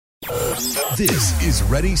This is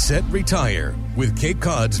Ready, Set, Retire with Cape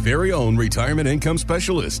Cod's very own retirement income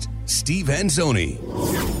specialist, Steve Anzoni.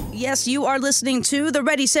 Yes, you are listening to the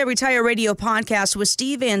Ready, Set, Retire radio podcast with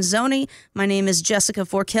Steve Anzoni. My name is Jessica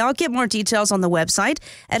Forkel. Get more details on the website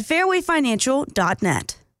at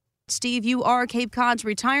fairwayfinancial.net. Steve, you are Cape Cod's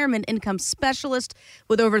retirement income specialist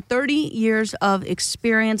with over 30 years of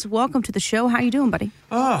experience. Welcome to the show. How you doing, buddy?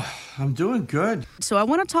 Oh, I'm doing good. So I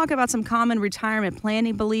want to talk about some common retirement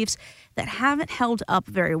planning beliefs that haven't held up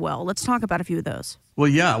very well. Let's talk about a few of those. Well,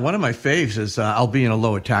 yeah, one of my faves is I'll be in a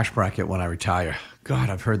lower tax bracket when I retire. God,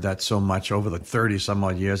 I've heard that so much over the 30 some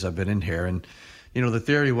odd years I've been in here. And, you know, the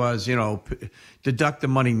theory was, deduct the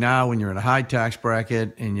money now when you're in a high tax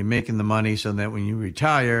bracket and you're making the money so that when you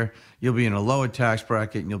retire, you'll be in a lower tax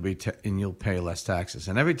bracket and you'll pay less taxes.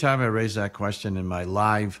 And every time I raise that question in my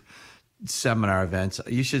live seminar events,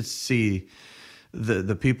 you should see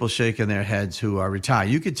the people shaking their heads who are retired.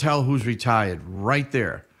 You could tell who's retired right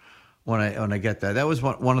there when I get that. That was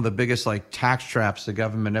one of the biggest tax traps the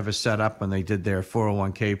government ever set up when they did their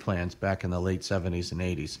 401k plans back in the late 70s and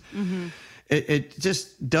 80s. Mm-hmm. It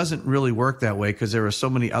just doesn't really work that way because there are so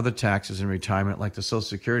many other taxes in retirement, like the Social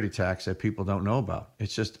Security tax, that people don't know about.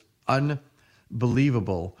 It's just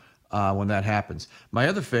unbelievable when that happens. My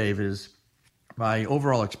other fave is my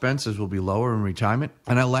overall expenses will be lower in retirement.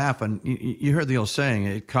 And I laugh. And you heard the old saying,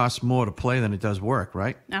 it costs more to play than it does work,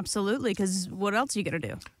 right? Absolutely, because what else are you going to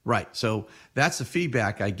do? Right. So that's the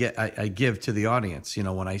feedback I give to the audience.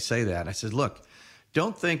 When I say that, I said, look,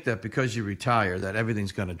 don't think that because you retire that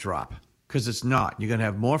everything's going to drop. Because it's not. You're going to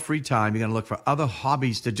have more free time. You're going to look for other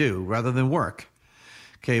hobbies to do rather than work.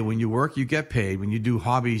 Okay, when you work, you get paid. When you do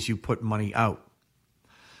hobbies, you put money out.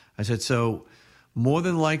 I said, so more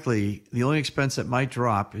than likely, the only expense that might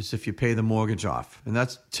drop is if you pay the mortgage off. And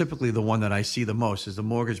that's typically the one that I see the most, is the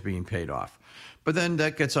mortgage being paid off. But then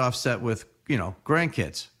that gets offset with,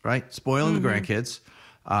 grandkids, right? Spoiling the grandkids,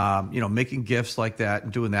 making gifts like that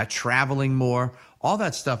and doing that, traveling more. All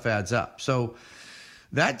that stuff adds up. So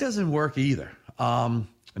that doesn't work either.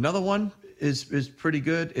 Another one is pretty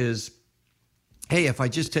good is, hey, if I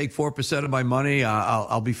just take 4% of my money,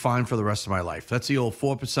 I'll be fine for the rest of my life. That's the old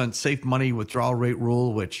 4% safe money withdrawal rate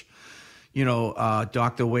rule, which,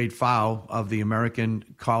 Dr. Wade Pfau of the American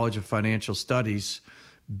College of Financial Studies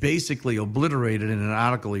basically obliterated in an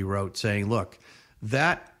article he wrote saying, look,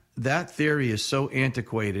 that theory is so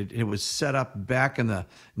antiquated. It was set up back in the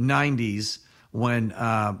 90s when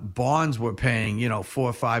bonds were paying,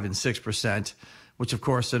 4, 5, and 6%, which, of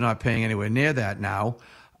course, they're not paying anywhere near that now.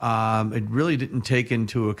 It really didn't take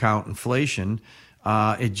into account inflation.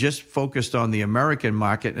 It just focused on the American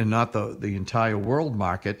market and not the entire world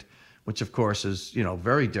market, which, of course, is,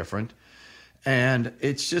 very different. And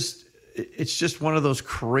it's just one of those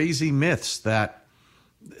crazy myths that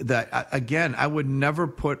again, I would never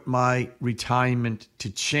put my retirement to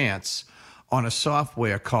chance on a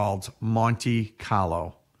software called Monte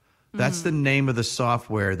Carlo. That's the name of the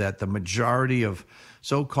software that the majority of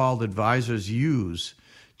so-called advisors use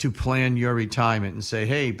to plan your retirement and say,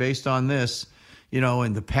 hey, based on this,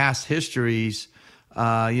 in the past histories,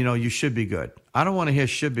 you should be good. I don't want to hear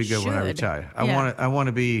should be good when I retire. I want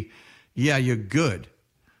to be, you're good.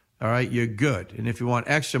 All right, you're good. And if you want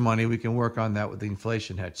extra money, we can work on that with the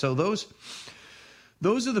inflation hedge. So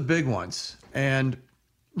those are the big ones. And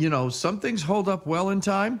some things hold up well in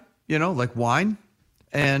time, like wine,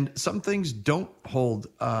 and some things don't hold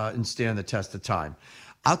and stand the test of time.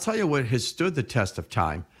 I'll tell you what has stood the test of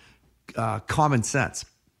time, common sense.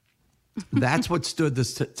 That's what stood the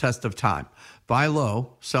test of time. Buy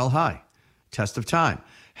low, sell high, test of time.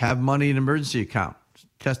 Have money in an emergency account,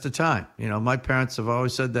 test of time. My parents have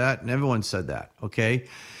always said that, and everyone said that, okay?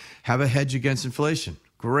 Have a hedge against inflation,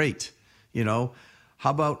 great, How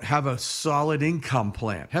about have a solid income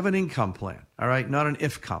plan? Have an income plan, all right? Not an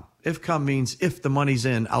if-come. If-come means if the money's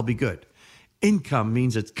in, I'll be good. Income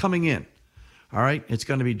means it's coming in, all right? It's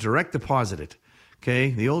going to be direct deposited, okay?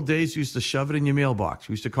 The old days used to shove it in your mailbox.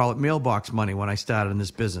 We used to call it mailbox money when I started in this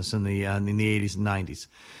business in the 80s and 90s.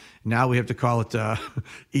 Now we have to call it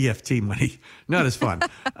EFT money. Not as fun.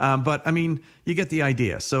 But, you get the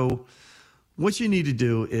idea. So what you need to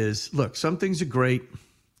do is, look, some things are great.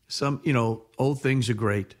 Some, old things are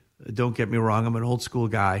great. Don't get me wrong. I'm an old school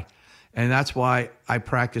guy. And that's why I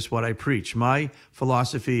practice what I preach. My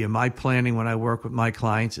philosophy and my planning when I work with my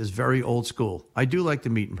clients is very old school. I do like to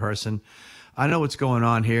meet in person. I know what's going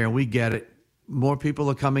on here, and we get it. More people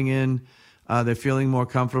are coming in. They're feeling more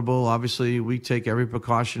comfortable. Obviously, we take every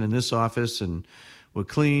precaution in this office, and we're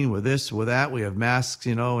clean, we're this, we're that. We have masks,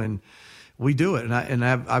 and We do it, and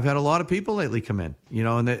I've had a lot of people lately come in,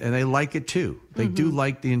 and they like it too. They do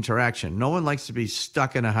like the interaction. No one likes to be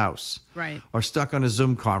stuck in a house, right, or stuck on a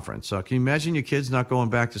Zoom conference. So can you imagine your kids not going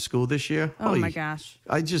back to school this year? Oh my gosh,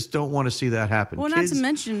 I just don't want to see that happen. Well, kids not to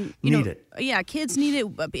mention, need it. Yeah, kids need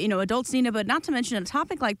it. Adults need it, but not to mention a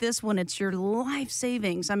topic like this when it's your life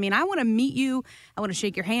savings. I mean, I want to meet you. I want to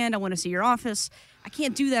shake your hand. I want to see your office. I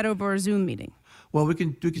can't do that over a Zoom meeting. Well, we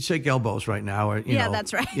can shake elbows right now. Or,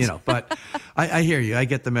 that's right. But I hear you. I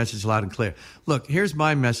get the message loud and clear. Look, here's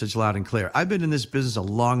my message loud and clear. I've been in this business a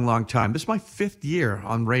long, long time. This is my 5th year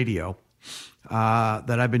on radio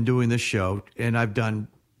that I've been doing this show, and I've done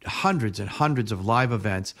hundreds and hundreds of live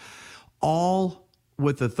events, all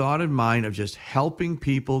with the thought in mind of just helping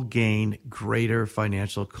people gain greater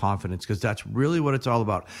financial confidence, because that's really what it's all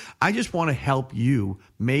about. I just want to help you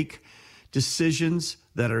make decisions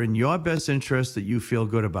that are in your best interest that you feel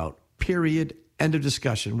good about. Period. End of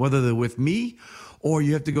discussion. Whether they're with me or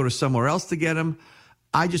you have to go to somewhere else to get them.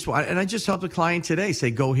 I just helped a client today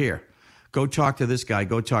say, go here. Go talk to this guy.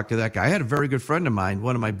 Go talk to that guy. I had a very good friend of mine,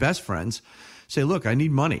 one of my best friends, say, look, I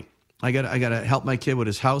need money. I got to help my kid with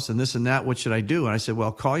his house and this and that. What should I do? And I said,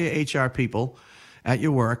 well, call your HR people at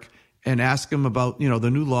your work and ask them about,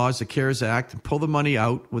 the new laws, the CARES Act, and pull the money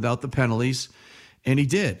out without the penalties. And he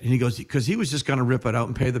did. And he goes, because he was just going to rip it out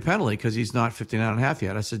and pay the penalty because he's not 59 and a half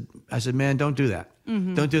yet. I said, man, don't do that.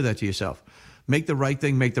 Don't do that to yourself. Make the right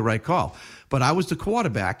thing, make the right call. But I was the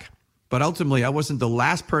quarterback. But ultimately, I wasn't the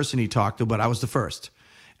last person he talked to, but I was the first.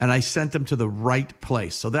 And I sent him to the right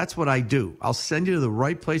place. So that's what I do. I'll send you to the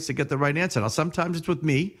right place to get the right answer. Now, sometimes it's with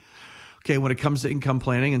me, okay, when it comes to income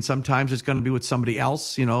planning. And sometimes it's going to be with somebody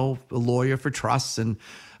else, a lawyer for trusts and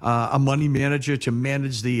a money manager to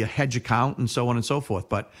manage the hedge account and so on and so forth.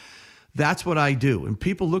 But that's what I do. And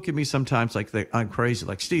people look at me sometimes like I'm crazy.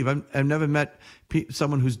 Like, Steve, I've never met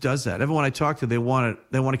someone who does that. Everyone I talk to, they want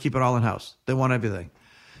to keep it all in-house. They want everything.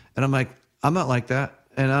 And I'm like, I'm not like that.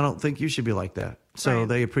 And I don't think you should be like that. So right.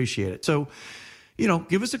 They appreciate it. So,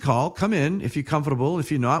 give us a call. Come in if you're comfortable.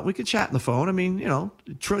 If you're not, we could chat on the phone. I mean,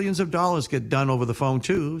 trillions of dollars get done over the phone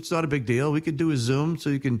too. It's not a big deal. We could do a Zoom so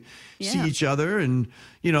you can see each other and,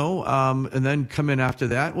 and then come in after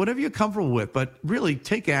that. Whatever you're comfortable with. But really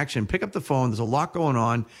take action. Pick up the phone. There's a lot going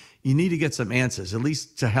on. You need to get some answers, at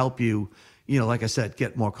least to help you, like I said,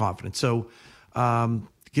 get more confidence. So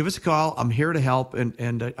give us a call. I'm here to help.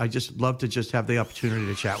 And I just love to just have the opportunity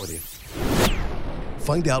to chat with you.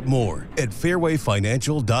 Find out more at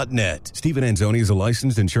fairwayfinancial.net. Stephen Anzoni is a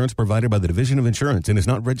licensed insurance provider by the Division of Insurance and is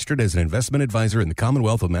not registered as an investment advisor in the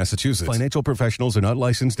Commonwealth of Massachusetts. Financial professionals are not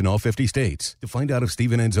licensed in all 50 states. To find out if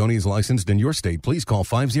Stephen Anzoni is licensed in your state, please call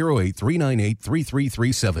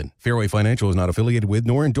 508-398-3337. Fairway Financial is not affiliated with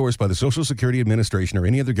nor endorsed by the Social Security Administration or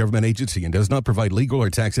any other government agency and does not provide legal or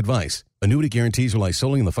tax advice. Annuity guarantees rely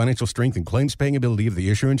solely on the financial strength and claims paying ability of the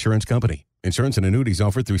issuer insurance company. Insurance and annuities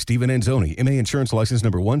offered through Stephen Anzoni, MA Insurance License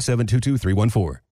Number 1722314.